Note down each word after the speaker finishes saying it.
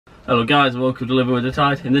Hello guys, and welcome to Living with the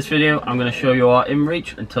Tide. In this video I'm going to show you our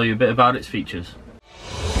InReach and tell you a bit about its features.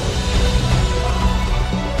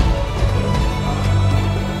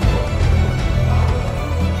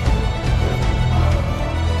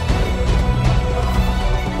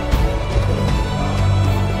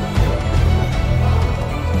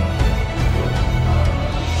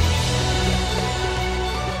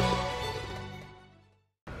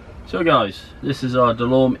 So guys, this is our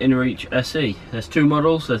DeLorme InReach SE. There's two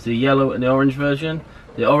models, there's the yellow and the orange version.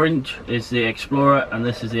 The orange is the Explorer and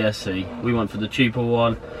this is the SE. We went for the cheaper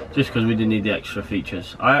one just because we didn't need the extra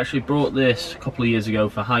features. I actually brought this a couple of years ago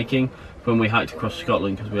for hiking when we hiked across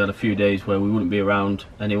Scotland, because we had a few days where we wouldn't be around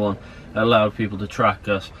anyone. It allowed people to track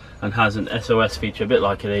us and has an SOS feature, a bit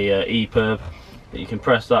like an EPIRB. You can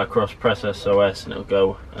press that across, press SOS, and it'll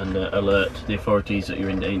go and alert the authorities that you're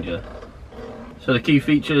in danger. So the key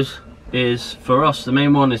features is, for us, the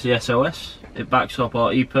main one is the SOS. It backs up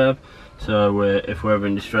our EPIRB, so if we're ever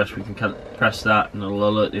in distress we can press that and it'll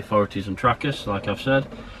alert the authorities and track us, like I've said.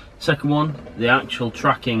 Second one, the actual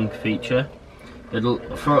tracking feature.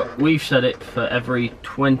 We've set it for every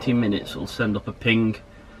 20 minutes it'll send up a ping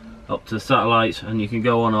up to the satellites, and you can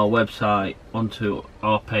go on our website onto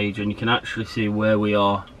our page and you can actually see where we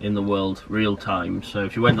are in the world real time. So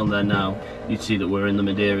if you went on there now, you'd see that we're in the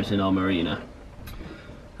Madeiras in our marina.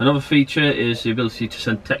 Another feature is the ability to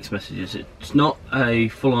send text messages. It's not a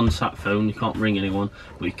full-on sat phone, you can't ring anyone,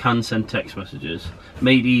 but you can send text messages.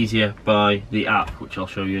 Made easier by the app, which I'll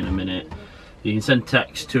show you in a minute. You can send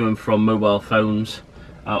text to and from mobile phones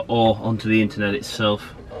or onto the internet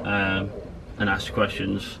itself and ask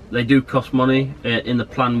questions. They do cost money. In the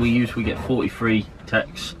plan we use we get 40 free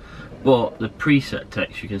texts, but the preset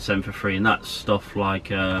text you can send for free, and that's stuff like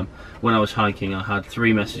when I was hiking I had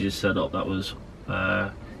 3 messages set up. That was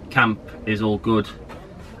camp is all good,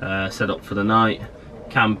 set up for the night,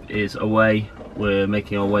 camp is away, we're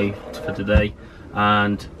making our way for today,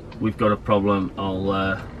 and we've got a problem,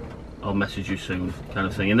 I'll message you soon, kind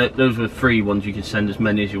of thing. And those were free ones. You can send as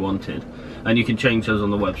many as you wanted, and you can change those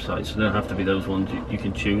on the website, so they don't have to be those ones. You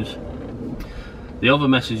can choose. The other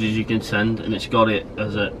messages you can send, and it's got it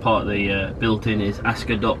as a part of the built-in, is ask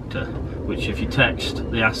a doctor, which if you text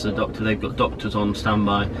they ask the doctor. They've got doctors on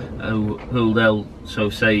standby who they'll,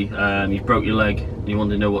 so say you broke your leg and you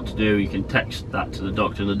want to know what to do, you can text that to the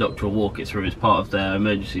doctor and the doctor will walk it through. As part of their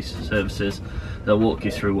emergency services, they'll walk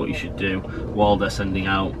you through what you should do while they're sending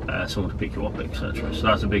out someone to pick you up, etc. So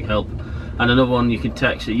that's a big help. And another one you can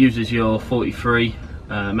text, it uses your 43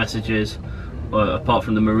 messages. Apart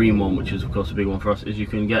from the marine one, which is of course a big one for us, is you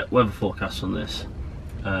can get weather forecasts on this.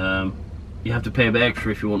 You have to pay a bit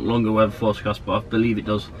extra if you want longer weather forecasts, but I believe it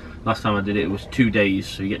does. Last time I did it, it was 2 days,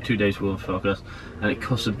 so you get 2 days weather forecast, and it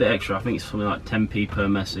costs a bit extra. I think it's something like 10p per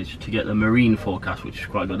message to get the marine forecast, which is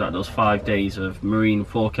quite good. That does 5 days of marine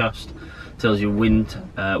forecast, tells you wind,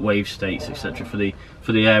 wave states, etc. for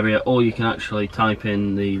the area. Or you can actually type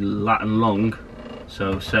in the lat and long.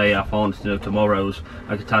 So say if I wanted to know tomorrow's,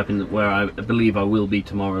 I could type in where I believe I will be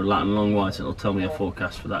tomorrow, lat and long wise, it'll tell me a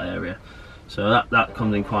forecast for that area. So that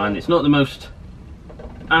comes in quite handy. It's not the most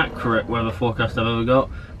accurate weather forecast I've ever got,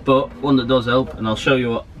 but one that does help, and I'll show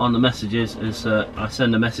you on the messages, is I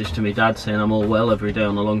send a message to my dad saying I'm all well every day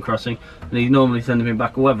on the long crossing, and he's normally sending me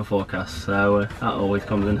back a weather forecast, so that always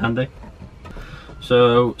comes in handy.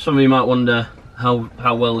 So some of you might wonder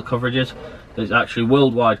how well the coverage is. There's actually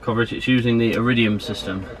worldwide coverage. It's using the Iridium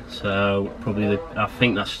system, so probably I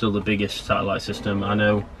think that's still the biggest satellite system. I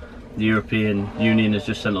know the European Union has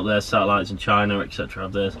just sent up their satellites, and China, etc.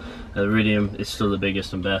 have theirs. Iridium is still the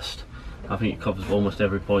biggest and best. I think it covers almost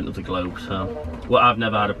every point of the globe. So, well, I've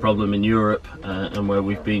never had a problem in Europe and where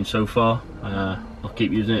we've been so far. I'll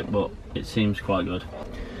keep using it, but it seems quite good.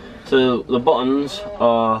 So the buttons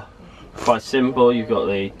are quite simple. You've got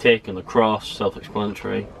the tick and the cross,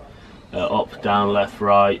 self-explanatory. Up, down, left,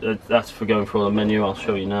 right. That's for going through the menu. I'll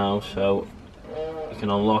show you now. So you can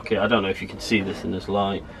unlock it. I don't know if you can see this in this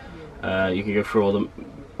light. You can go through all the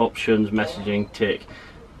options, messaging, tick,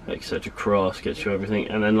 etc. Cross, gets you everything.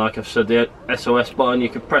 And then, like I've said, the SOS button, you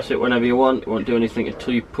can press it whenever you want. It won't do anything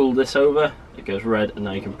until you pull this over. It goes red, and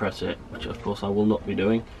now you can press it, which of course I will not be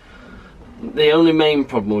doing. The only main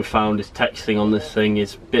problem we found is texting on this thing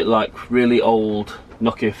is a bit like really old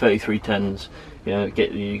Nokia 3310s. You know,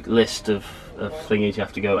 get the list of thingies, you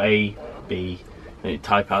have to go A, B, and you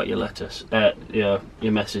type out your letters, your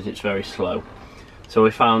message. It's very slow. So we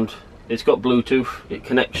found it's got Bluetooth, it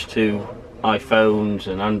connects to iPhones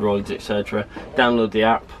and Androids, etc. Download the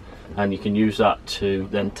app and you can use that to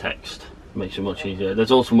then text. Makes it much easier. There's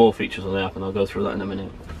also more features on the app and I'll go through that in a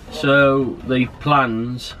minute. So the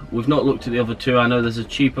plans, we've not looked at the other two. I know there's a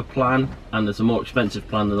cheaper plan and there's a more expensive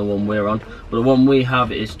plan than the one we're on, but the one we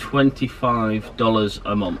have is $25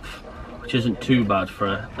 a month, which isn't too bad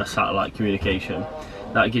for a satellite communication.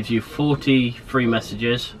 That gives you 40 free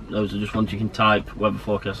messages. Those are just ones you can type, weather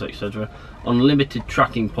forecast, etc. Unlimited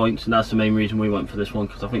tracking points, and that's the main reason we went for this one,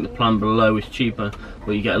 because I think the plan below is cheaper,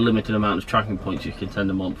 but you get a limited amount of tracking points you can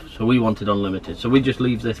send a month. So we wanted unlimited. So we just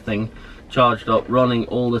leave this thing charged up, running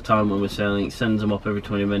all the time when we're sailing. It sends them up every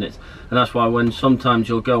 20 minutes, and that's why when sometimes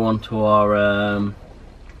you'll go onto our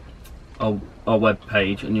web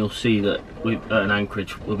page and you'll see that we at an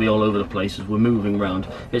anchorage will be all over the place as we're moving around.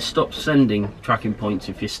 It stops sending tracking points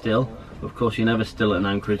if you're still. Of course, you're never still at an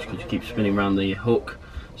anchorage because you keep spinning around the hook,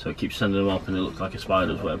 so it keeps sending them up and it looks like a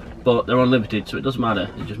spider's web. But they're unlimited, so it doesn't matter.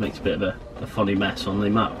 It just makes a bit of a funny mess on the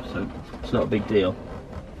map, so it's not a big deal.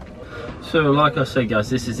 So like I say guys,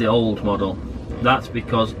 this is the old model. That's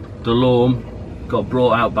because DeLorme got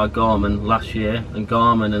brought out by Garmin last year, and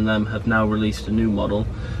Garmin and them have now released a new model,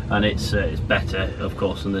 and it's better of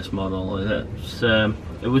course than this model.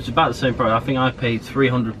 It was about the same price. I think I paid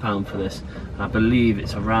 £300 for this, and I believe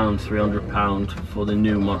it's around £300 for the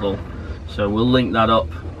new model. So we'll link that up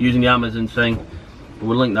using the Amazon thing.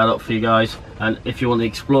 We'll link that up for you guys, and if you want the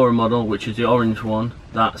Explorer model, which is the orange one,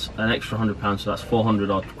 that's an extra £100, so that's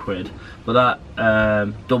 400 odd quid. But that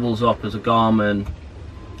doubles up as a Garmin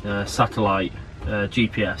satellite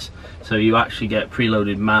GPS, so you actually get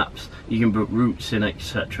preloaded maps. You can put routes in,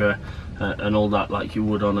 etc., and all that like you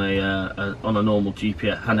would on a normal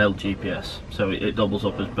GPS, handheld GPS. So it doubles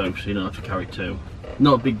up as both, so you don't have to carry two.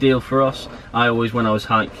 Not a big deal for us. I always, when I was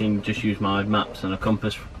hiking, just used my maps and a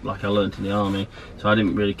compass like I learnt in the army, so I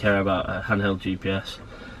didn't really care about a handheld GPS.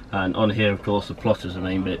 And on here of course the plotter's the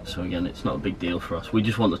main bit, so again it's not a big deal for us. We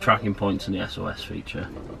just want the tracking points and the SOS feature.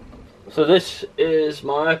 So this is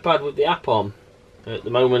my iPad with the app on. At the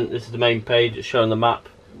moment this is the main page, it's showing the map.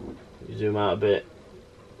 You zoom out a bit,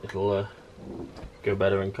 it'll go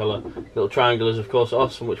better in colour. Little triangle is of course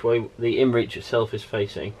us and which way the InReach itself is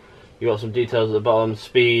facing. You've got some details at the bottom: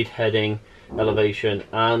 speed, heading, elevation,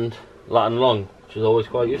 and lat and long, which is always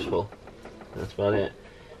quite useful. That's about it.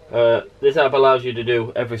 This app allows you to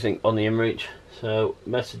do everything on the InReach. So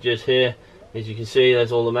messages here, as you can see,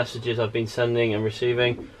 there's all the messages I've been sending and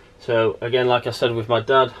receiving. So again, like I said with my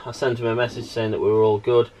dad, I sent him a message saying that we were all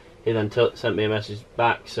good. He then sent me a message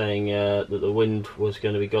back saying that the wind was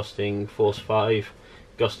going to be gusting force 5,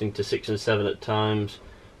 gusting to 6 and 7 at times.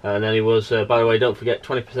 And then he was, by the way, don't forget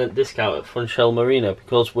 20% discount at Funchal Marina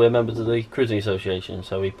because we're members of the Cruising Association,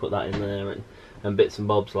 so he put that in there and bits and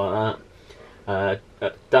bobs like that.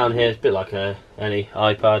 Down here it's a bit like any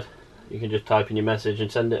iPad. You can just type in your message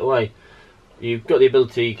and send it away. You've got the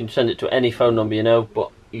ability, you can send it to any phone number you know, but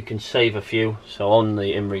you can save a few. So on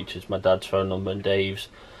the InReach is my dad's phone number and Dave's.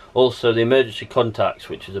 Also the emergency contacts,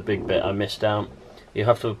 which is a big bit I missed out. You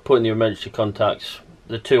have to put in your emergency contacts.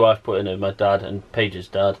 The two I've put in are my dad and Paige's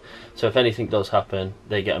dad, so if anything does happen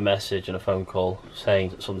they get a message and a phone call saying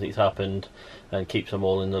that something's happened, and keeps them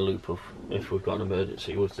all in the loop of if we've got an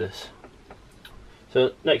emergency with this.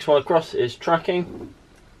 So next one across is tracking.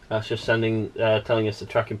 That's just sending, telling us the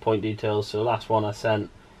tracking point details. So the last one I sent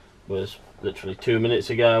was literally 2 minutes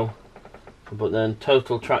ago, but then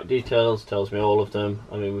total track details tells me all of them.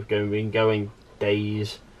 I mean, we've been going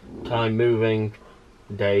days, time moving,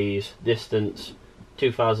 days, distance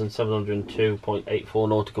 2,702.84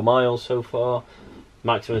 nautical miles so far.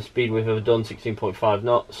 Maximum speed we've ever done 16.5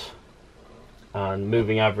 knots, and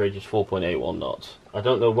moving average is 4.81 knots. I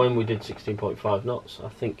don't know when we did 16.5 knots. I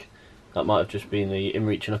think that might have just been the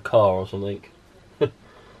InReach in a car or something.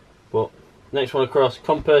 But next one across,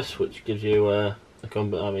 compass, which gives you a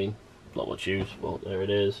compass. I mean, not much use, but there it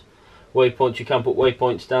is. Waypoints, you can put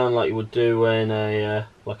waypoints down like you would do in a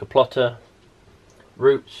like a plotter.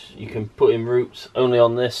 Routes, you can put in routes only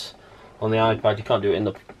on this, on the iPad. You can't do it in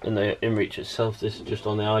the InReach itself. This is just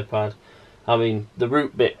on the iPad. I mean, the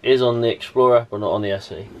route bit is on the Explorer, but not on the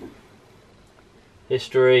SE.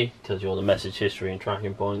 History tells you all the message history and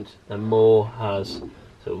tracking points. Then more has,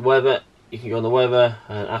 so weather, you can go on the weather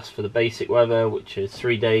and ask for the basic weather, which is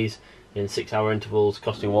 3 days in 6-hour intervals,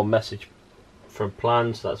 costing 1 message from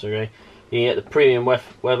plan, so that's okay. You can get the premium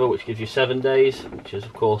weather, which gives you 7 days, which is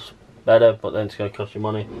of course better, but then it's going to cost you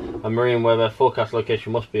money. And marine weather, forecast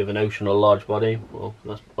location must be of an ocean or large body. Well,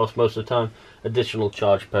 that's us most of the time. Additional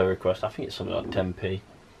charge per request. I think it's something like 10p,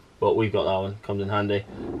 but we've got that one, comes in handy.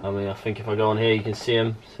 I mean, I think if I go on here you can see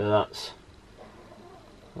them. So that's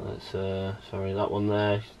sorry, that one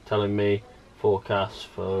there telling me forecasts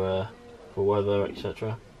for weather,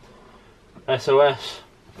 etc. SOS,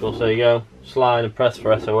 course, there you go. Slide and press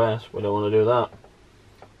for SOS. We don't want to do that.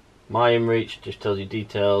 My InReach just tells you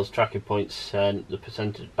details, tracking points sent, the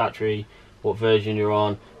percentage battery, what version you're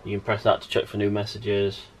on. You can press that to check for new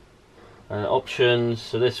messages. Options,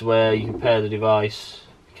 so this is where you can pair the device,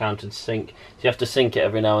 count and sync. So you have to sync it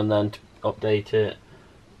every now and then to update it.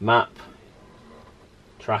 Map,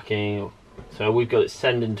 tracking, so we've got it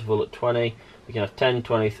send interval at 20. We can have 10,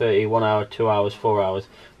 20, 30, 1 hour, 2 hours, 4 hours.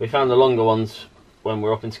 We found the longer ones when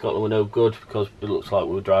we're up in Scotland were no good because it looks like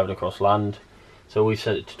we were driving across land. So we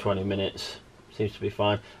set it to 20 minutes, seems to be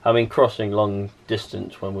fine. I mean, crossing long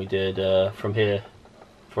distance when we did from here,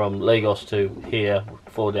 from Lagos to here,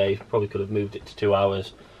 4 days, probably could have moved it to 2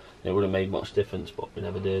 hours. It would have made much difference, but we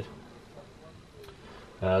never did.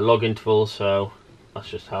 Log intervals, so that's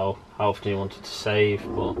just how often you wanted to save,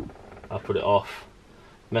 but I'll put it off.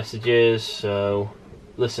 Messages, so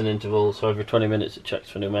listen interval, so every 20 minutes it checks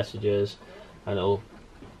for new messages, and it'll,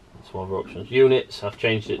 some other options. Units, I've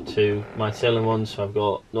changed it to my sailing ones, so I've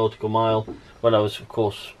got nautical mile. When I was, of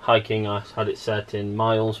course, hiking, I had it set in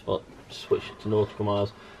miles, but switched it to nautical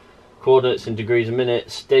miles. Coordinates in degrees and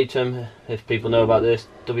minutes. Datum, if people know about this,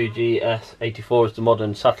 WGS 84 is the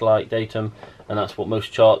modern satellite datum, and that's what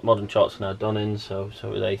most modern charts are now done in, so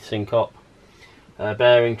they sync up.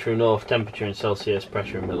 Bearing, true north, temperature in Celsius,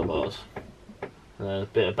 pressure in millibars. And then a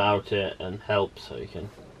bit about it and help, so you can,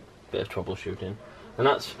 bit of troubleshooting. And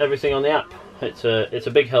that's everything on the app. It's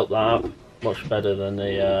a big help, that app, much better than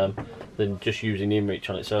than just using the InReach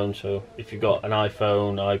on its own. So if you've got an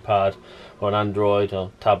iPhone, iPad, or an Android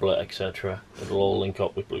or tablet, etc., it'll all link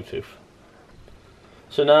up with Bluetooth.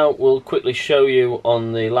 So now we'll quickly show you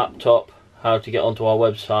on the laptop how to get onto our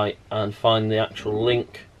website and find the actual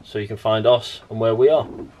link so you can find us and where we are.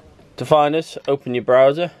 To find us, open your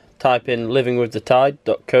browser, type in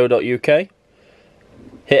livingwiththetide.co.uk,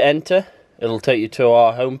 hit enter. It'll take you to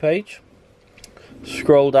our homepage.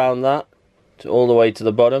 Scroll down that all the way to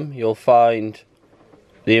the bottom. You'll find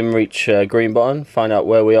the InReach green button. Find out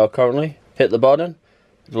where we are currently. Hit the button.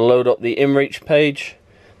 It'll load up the InReach page.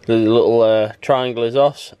 The little triangle is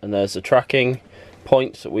us, and there's the tracking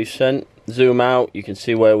points that we've sent. Zoom out. You can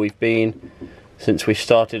see where we've been since we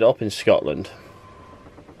started up in Scotland.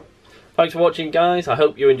 Thanks for watching, guys. I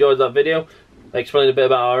hope you enjoyed that video. I explained a bit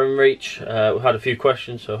about our InReach. We had a few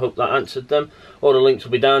questions, so I hope that answered them. All the links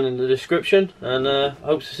will be down in the description, and I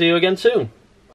hope to see you again soon.